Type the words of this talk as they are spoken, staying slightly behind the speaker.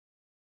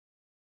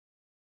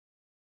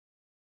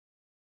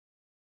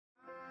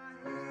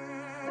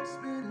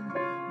spinning.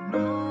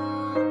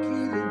 No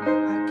kidding,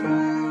 I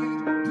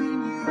can't pin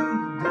you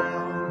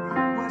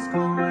down. What's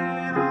going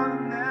on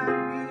in that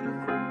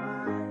beautiful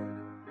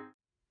mind?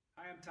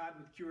 Hi, I'm Todd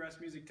with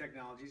QRS Music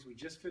Technologies. We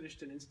just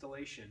finished an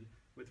installation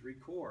with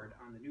Record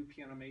on the new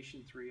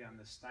PianoMation 3 on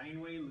the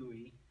Steinway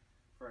Louis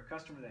for a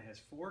customer that has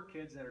 4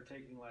 kids that are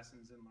taking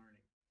lessons and learning.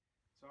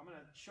 So I'm going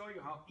to show you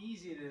how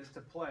easy it is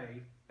to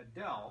play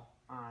Adele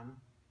on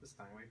the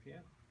Steinway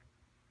piano.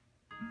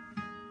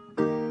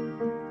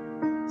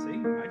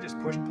 See, I just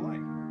pushed play.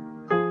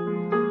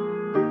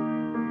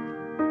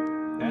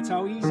 That's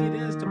how easy it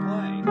is to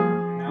play.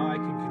 Now I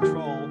can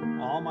control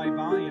all my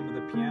volume of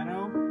the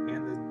piano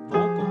and the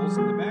vocals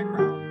in the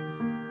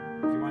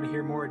background. If you want to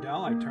hear more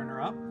Adele, I turn her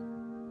up.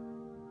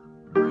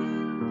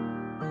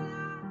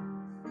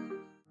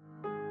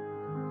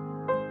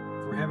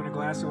 If we're having a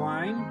glass of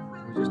wine,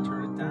 we just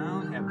turn it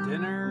down, have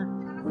dinner,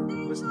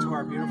 listen to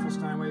our beautiful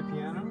Steinway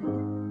piano.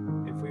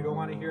 If we don't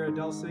want to hear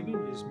Adele singing,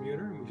 you just mute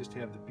her and we just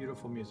have the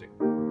beautiful music.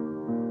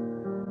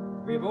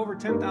 We have over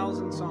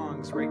 10,000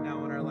 songs right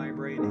now in our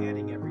library and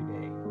adding every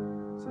day.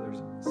 So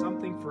there's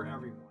something for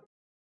everyone.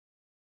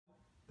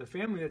 The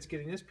family that's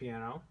getting this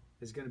piano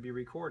is going to be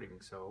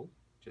recording, so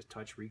just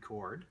touch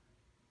record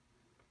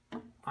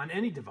on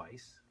any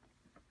device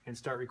and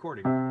start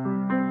recording.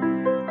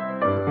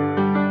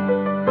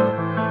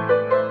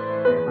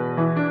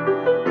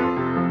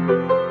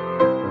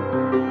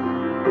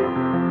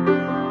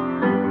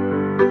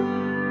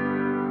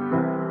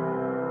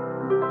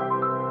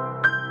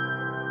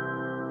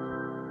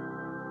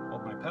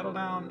 Hold my pedal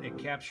down, it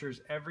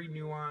captures every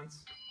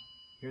nuance.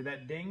 Hear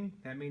that ding?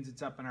 That means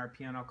it's up in our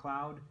piano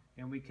cloud,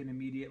 and we can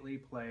immediately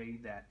play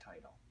that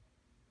title.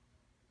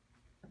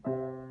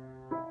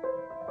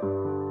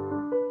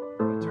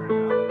 Turn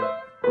it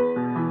up.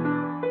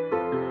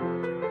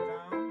 Turn it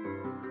down.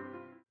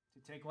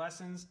 To take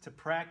lessons, to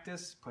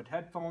practice, put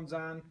headphones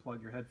on,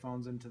 plug your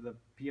headphones into the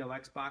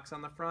PLX box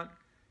on the front,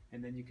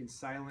 and then you can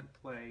silent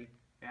play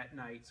at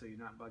night so you're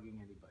not bugging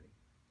anybody.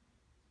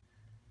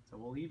 So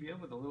we'll leave you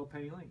with a little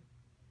penny link.